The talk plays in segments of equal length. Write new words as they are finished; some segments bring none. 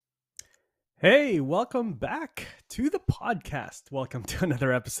Hey, welcome back to the podcast. Welcome to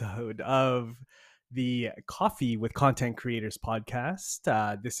another episode of the Coffee with Content Creators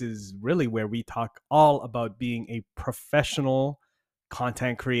podcast. This is really where we talk all about being a professional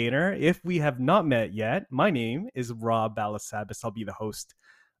content creator. If we have not met yet, my name is Rob Balasabas. I'll be the host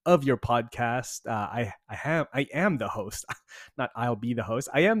of your podcast. I am the host, not I'll be the host.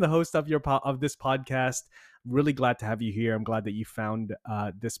 I am the host of of this podcast. Really glad to have you here. I'm glad that you found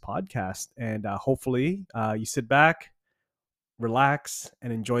this podcast, and hopefully you sit back, relax,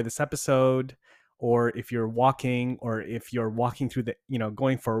 and enjoy this episode. Or if you're walking, or if you're walking through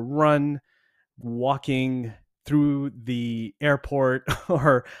going for a run, walking through the airport,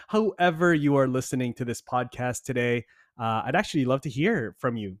 or however you are listening to this podcast today, I'd actually love to hear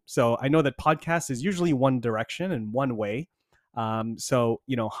from you. So I know that podcast is usually one direction and one way. So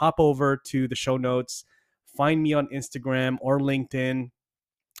hop over to the show notes, find me on Instagram or LinkedIn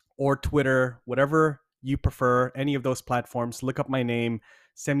or Twitter, whatever you prefer, any of those platforms. Look up my name,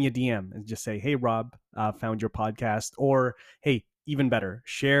 send me a DM and just say, hey, Rob, found your podcast. Or, hey, even better,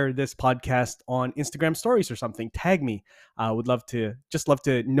 share this podcast on Instagram stories or something. Tag me. Would love to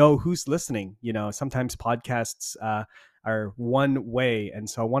know who's listening. Sometimes podcasts are one way. And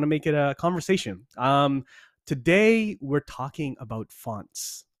so I want to make it a conversation. Today, we're talking about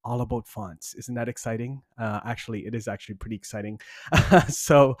fonts. All about fonts. Isn't that exciting? Actually, it is actually pretty exciting.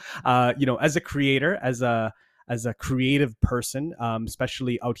 So, as a creator, as a creative person,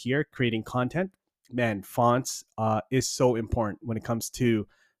 especially out here creating content, man, fonts is so important when it comes to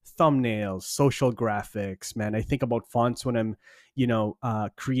thumbnails, social graphics. Man, I think about fonts when I'm,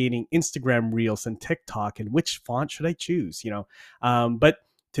 creating Instagram reels and TikTok, and which font should I choose? But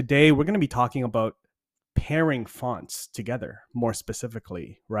today we're going to be talking about pairing fonts together more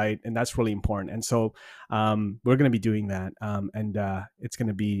specifically, right? And that's really important. And so we're going to be doing that, and it's going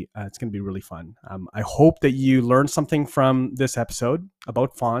to be really fun. I hope that you learned something from this episode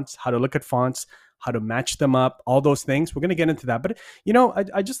about fonts, how to look at fonts, how to match them up, all those things. We're going to get into that. But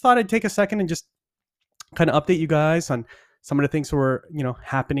I just thought I'd take a second and just kind of update you guys on some of the things that were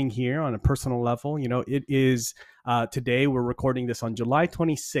happening here on a personal level. It is today we're recording this on July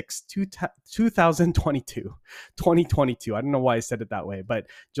 26th, 2022. 2022. I don't know why I said it that way, but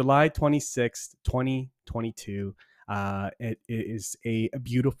July 26th, 2022. It is a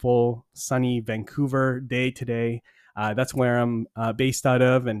beautiful sunny Vancouver day today. That's where I'm based out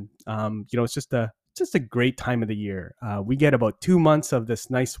of, and it's just a great time of the year. We get about 2 months of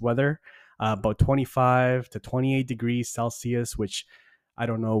this nice weather, about 25 to 28 degrees Celsius, which I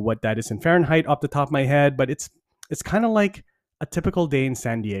don't know what that is in Fahrenheit off the top of my head, but it's kind of like a typical day in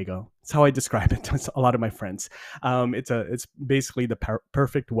San Diego. That's how I describe it to a lot of my friends. It's basically the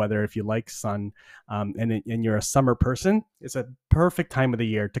perfect weather if you like sun, and you're a summer person. It's a perfect time of the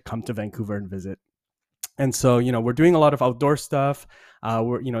year to come to Vancouver and visit. And so, we're doing a lot of outdoor stuff.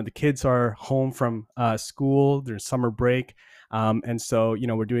 The kids are home from school, there's summer break. And so,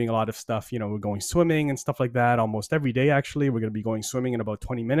 we're doing a lot of stuff. We're going swimming and stuff like that almost every day. Actually, we're going to be going swimming in about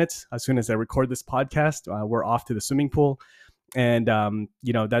 20 minutes. As soon as I record this podcast, we're off to the swimming pool. And,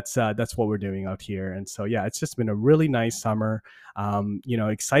 that's what we're doing out here. And so, yeah, it's just been a really nice summer.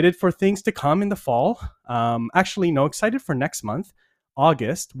 Excited for things to come in the fall. Excited for next month.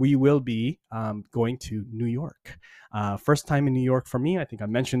 August, we will be going to New York. First time in New York for me. I think I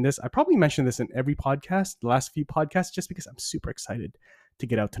mentioned this. I probably mentioned this in every podcast, the last few podcasts, just because I'm super excited to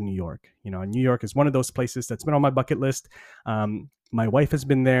get out to New York. New York is one of those places that's been on my bucket list. My wife has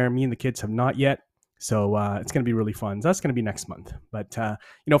been there. Me and the kids have not yet. So it's going to be really fun. So that's going to be next month. But,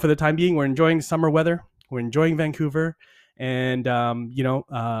 for the time being, we're enjoying summer weather. We're enjoying Vancouver. And,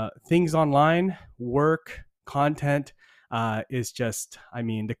 things online, work, content, is just,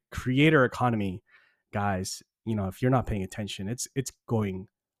 the creator economy, guys, if you're not paying attention, it's going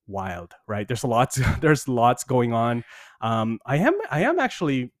wild, right? There's lots going on. I am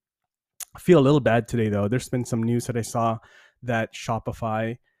actually feel a little bad today though. There's been some news that I saw that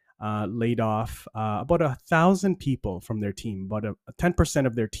Shopify laid off about 1,000 people from their team. About 10%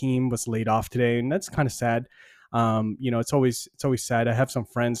 of their team was laid off today, and that's kind of sad. It's always sad. I have some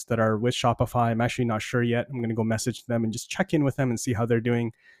friends that are with Shopify. I'm actually not sure yet. I'm going to go message them and just check in with them and see how they're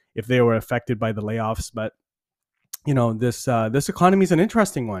doing, if they were affected by the layoffs. But this economy is an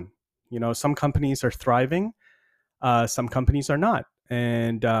interesting one. Some companies are thriving, some companies are not,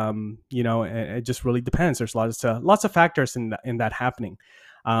 and it just really depends. There's lots of factors in that happening.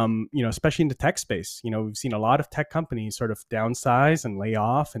 Especially in the tech space. We've seen a lot of tech companies sort of downsize and lay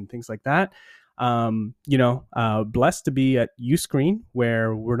off and things like that. blessed to be at Uscreen,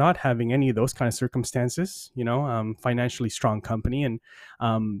 where we're not having any of those kind of circumstances. Financially strong company, and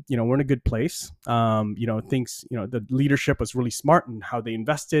we're in a good place. Things, the leadership was really smart in how they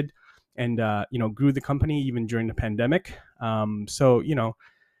invested and grew the company even during the pandemic.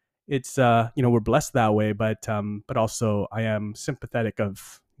 It's we're blessed that way, but also I am sympathetic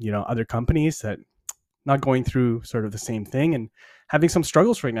of other companies that not going through sort of the same thing and having some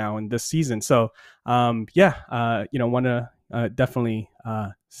struggles right now in this season. So want to definitely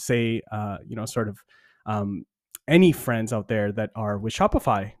say sort of any friends out there that are with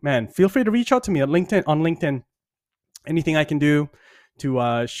Shopify, man, feel free to reach out to me at LinkedIn. Anything I can do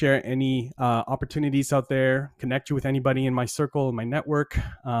to share any opportunities out there, connect you with anybody in my circle, my network.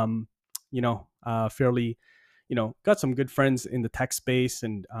 Fairly, got some good friends in the tech space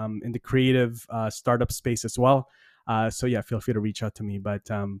and in the creative startup space as well. So yeah, feel free to reach out to me. But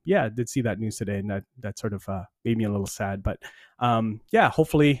I did see that news today, and that sort of made me a little sad. But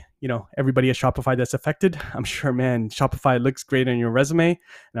hopefully, everybody at Shopify that's affected. I'm sure, man, Shopify looks great on your resume,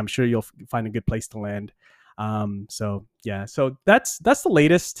 and I'm sure you'll find a good place to land. So that's the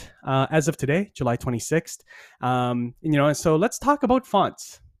latest as of today, July 26th. And so let's talk about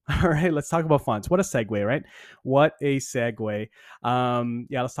fonts. All right, let's talk about fonts. What a segue, right? What a segue.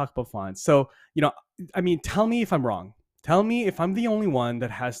 Let's talk about fonts. So, tell me if I'm wrong. Tell me if I'm the only one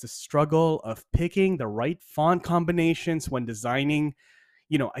that has the struggle of picking the right font combinations when designing,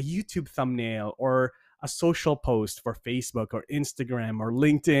 a YouTube thumbnail or a social post for Facebook or Instagram or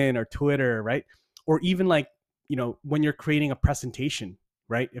LinkedIn or Twitter, right? Or even when you're creating a presentation,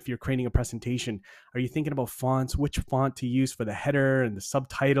 right? If you're creating a presentation, are you thinking about fonts, which font to use for the header and the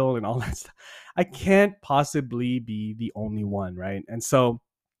subtitle and all that stuff? I can't possibly be the only one, right? And so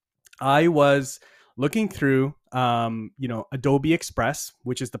I was looking through, Adobe Express,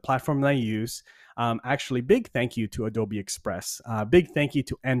 which is the platform that I use. Actually, big thank you to Adobe Express. Big thank you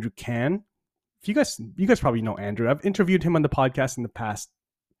to Andrew Kan. You guys probably know Andrew. I've interviewed him on the podcast in the past.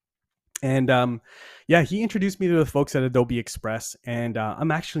 And he introduced me to the folks at Adobe Express, and I'm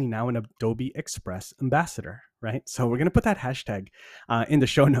actually now an Adobe Express ambassador, right? So we're gonna put that hashtag in the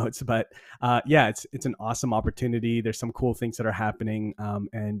show notes. But it's an awesome opportunity. There's some cool things that are happening,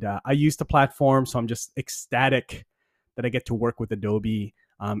 and I use the platform, so I'm just ecstatic that I get to work with Adobe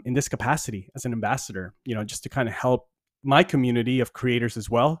in this capacity as an ambassador. Just to kind of help my community of creators as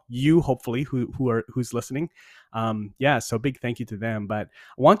well. You, hopefully, who's listening. So big thank you to them. But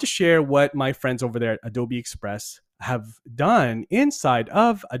I want to share what my friends over there at Adobe Express have done inside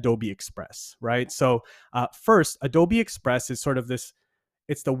of Adobe Express, right? So first, Adobe Express is sort of this,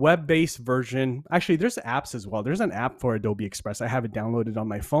 it's the web-based version. Actually, there's apps as well. There's an app for Adobe Express. I have it downloaded on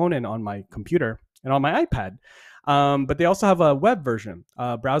my phone and on my computer and on my iPad. But they also have a web version,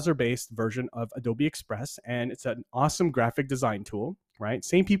 a browser-based version of Adobe Express, and it's an awesome graphic design tool, right?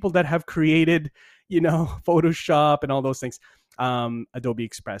 Same people that have created, Photoshop and all those things, Adobe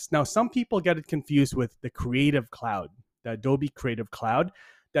Express. Now, some people get it confused with the Creative Cloud, the Adobe Creative Cloud.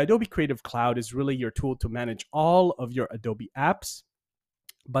 The Adobe Creative Cloud is really your tool to manage all of your Adobe apps.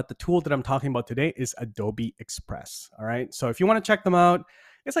 But the tool that I'm talking about today is Adobe Express, all right? So if you want to check them out,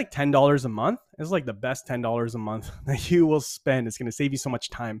 it's like $10 a month. It's like the best $10 a month that you will spend. It's going to save you so much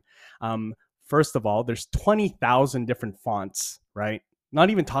time. First of all, there's 20,000 different fonts, right? Not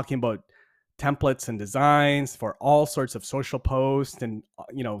even talking about templates and designs for all sorts of social posts and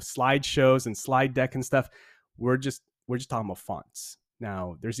slideshows and slide deck and stuff. We're just talking about fonts.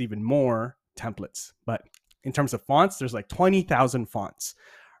 Now, there's even more templates, but in terms of fonts, there's like 20,000 fonts,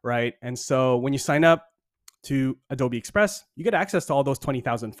 right? And so when you sign up to Adobe Express, you get access to all those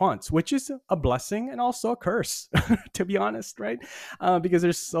 20,000 fonts, which is a blessing and also a curse, to be honest, right? Because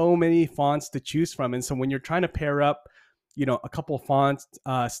there's so many fonts to choose from. And so when you're trying to pair up, a couple of font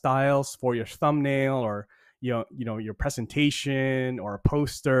styles for your thumbnail or, your presentation or a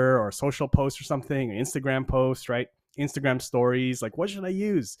poster or a social post or something, an Instagram post, right? Instagram stories, like what should I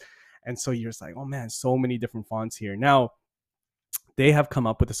use? And so you're just like, oh man, so many different fonts here. Now, they have come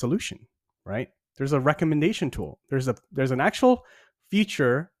up with a solution, right? There's a recommendation tool. There's an actual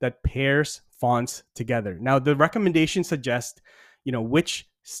feature that pairs fonts together. Now, the recommendation suggests, which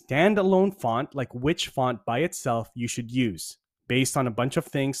standalone font, like which font by itself you should use based on a bunch of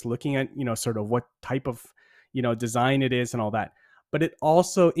things, looking at, sort of what type of, design it is and all that. But it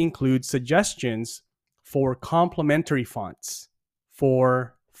also includes suggestions for complementary fonts,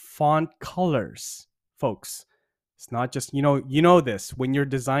 for font colors, folks. It's not just, this, when you're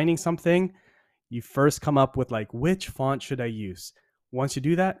designing something, you first come up with like, which font should I use? Once you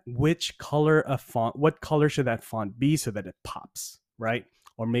do that, which color of font, what color should that font be so that it pops, right?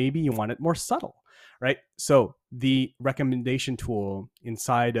 or maybe you want it more subtle, right? So the recommendation tool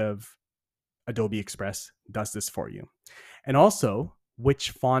inside of Adobe Express does this for you. And also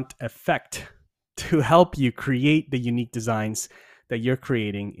which font effect to help you create the unique designs that you're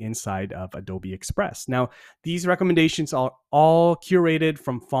creating inside of Adobe Express. Now, these recommendations are all curated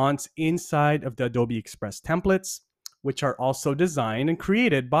from fonts inside of the Adobe Express templates, which are also designed and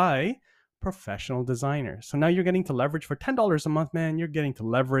created by professional designers. So now you're getting to leverage for $10 a month, man. You're getting to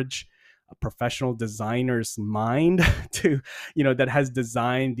leverage a professional designer's mind to, that has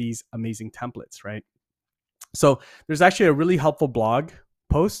designed these amazing templates, right? So there's actually a really helpful blog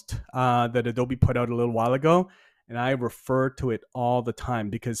post that Adobe put out a little while ago, and I refer to it all the time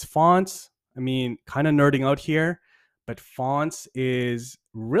because fonts, kind of nerding out here, but fonts is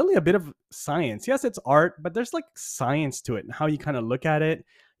really a bit of science. Yes, it's art, but there's like science to it and how you kind of look at it,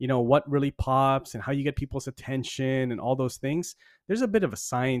 what really pops and how you get people's attention and all those things. There's a bit of a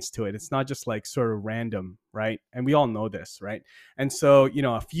science to it. It's not just like sort of random, right? And we all know this, right? And so,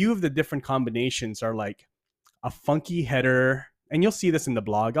 a few of the different combinations are like a funky header, and you'll see this in the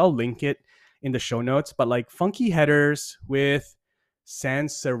blog. I'll link it in the show notes, but like funky headers with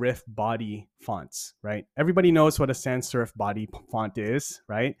sans serif body fonts, right? Everybody knows what a sans serif body font is,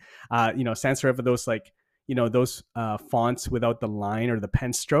 right? Sans serif are those like, those fonts without the line or the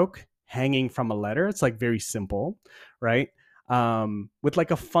pen stroke hanging from a letter. It's like very simple, right? With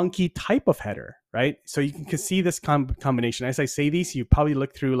like a funky type of header, right? So you can see this combination. As I say these, you probably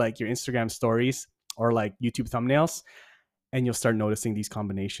look through like your Instagram stories or like YouTube thumbnails, and you'll start noticing these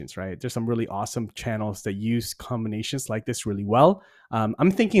combinations, right? There's some really awesome channels that use combinations like this really well.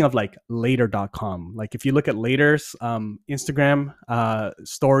 I'm thinking of like later.com. Like if you look at Later's Instagram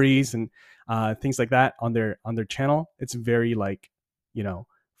stories and things like that on their channel, it's very like,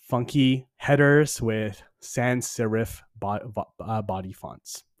 funky headers with sans serif body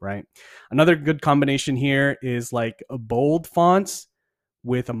fonts, right? Another good combination here is like a bold fonts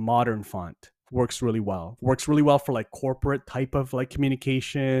with a modern font. Works really well for like corporate type of like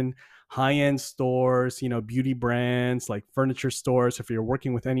communication, high-end stores, beauty brands, like furniture stores. If you're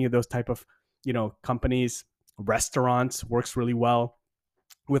working with any of those type of, companies, restaurants, works really well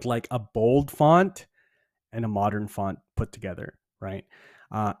with like a bold font and a modern font put together, right?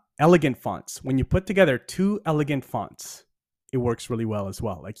 Elegant fonts. When you put together two elegant fonts, it works really well as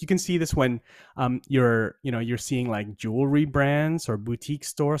well. Like you can see this when you're seeing like jewelry brands or boutique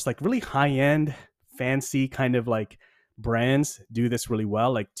stores, like really high-end, fancy kind of like brands do this really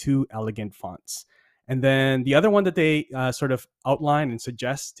well, like two elegant fonts. And then the other one that they sort of outline and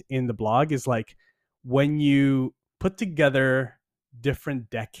suggest in the blog is like when you put together different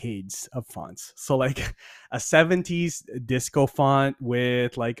decades of fonts. So like a 70s disco font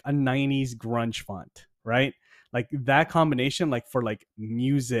with like a 90s grunge font, right? Like that combination, like for like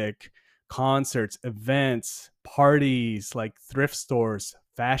music, concerts, events, parties, like thrift stores,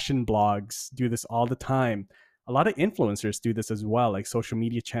 fashion blogs do this all the time. A lot of influencers do this as well. Like social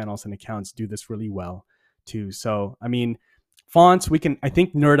media channels and accounts do this really well too. So, fonts, we can, I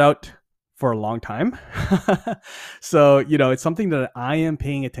think, nerd out for a long time. So, it's something that I am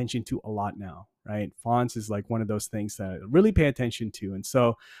paying attention to a lot now, right? Fonts is like one of those things that I really pay attention to. And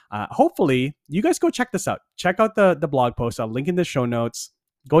so hopefully you guys go check this out. Check out the blog post. I'll link in the show notes.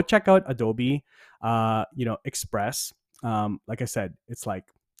 Go check out Adobe, Express. Like I said, it's like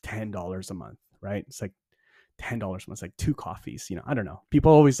 $10 a month, right? It's like $10 a month. It's like 2 coffees. I don't know.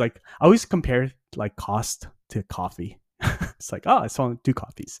 People always I always compare like cost to coffee. It's like, oh, it's only 2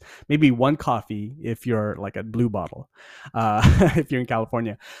 coffees. Maybe 1 coffee if you're like a blue bottle, if you're in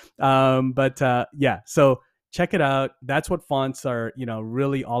California. Yeah, so check it out. That's what fonts are,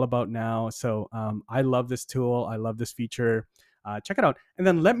 really all about now. So I love this tool. I love this feature. Check it out. And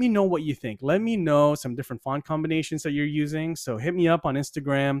then let me know what you think. Let me know some different font combinations that you're using. So hit me up on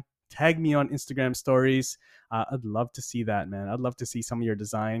Instagram. Tag me on Instagram stories. I'd love to see that, man. I'd love to see some of your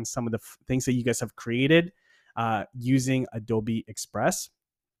designs, some of the things that you guys have created using Adobe Express.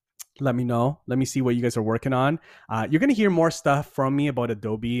 Let me know. Let me see what you guys are working on. You're going to hear more stuff from me about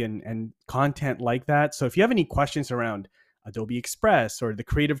Adobe and content like that. So if you have any questions around Adobe Express or the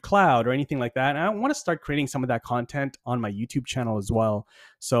Creative Cloud or anything like that, I want to start creating some of that content on my YouTube channel as well.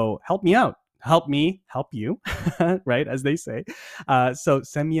 So help me out. Help me help you, right? As they say. So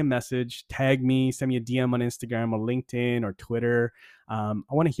send me a message, tag me, send me a DM on Instagram or LinkedIn or Twitter. I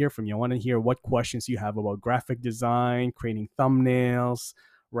want to hear from you. I want to hear what questions you have about graphic design, creating thumbnails,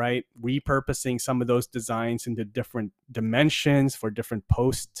 right? Repurposing some of those designs into different dimensions for different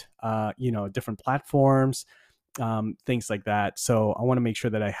posts, different platforms, things like that. So I want to make sure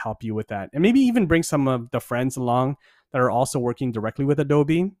that I help you with that, and maybe even bring some of the friends along that are also working directly with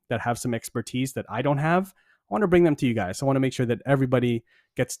Adobe that have some expertise that I don't have. I want to bring them to you guys. I want to make sure that everybody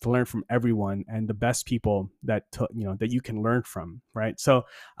gets to learn from everyone and the best people that that you can learn from, right? So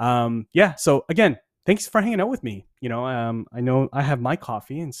yeah. So again, thanks for hanging out with me. I know I have my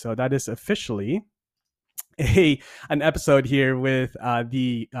coffee, and so that is officially an episode here with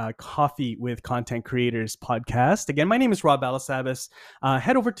the Coffee with Content Creators podcast. Again, my name is Rob Balasabas.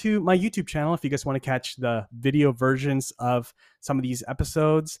 Head over to my YouTube channel if you guys want to catch the video versions of some of these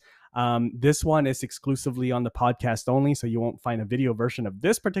episodes. This one is exclusively on the podcast only, so you won't find a video version of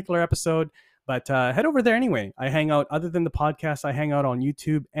this particular episode. But head over there anyway. I hang out, other than the podcast, I hang out on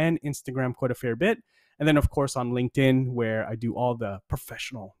YouTube and Instagram quite a fair bit. And then, of course, on LinkedIn, where I do all the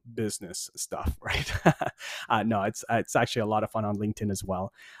professional business stuff, right? No, it's actually a lot of fun on LinkedIn as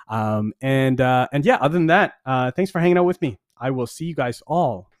well. And yeah, other than that, thanks for hanging out with me. I will see you guys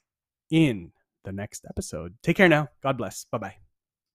all in the next episode. Take care now. God bless. Bye-bye.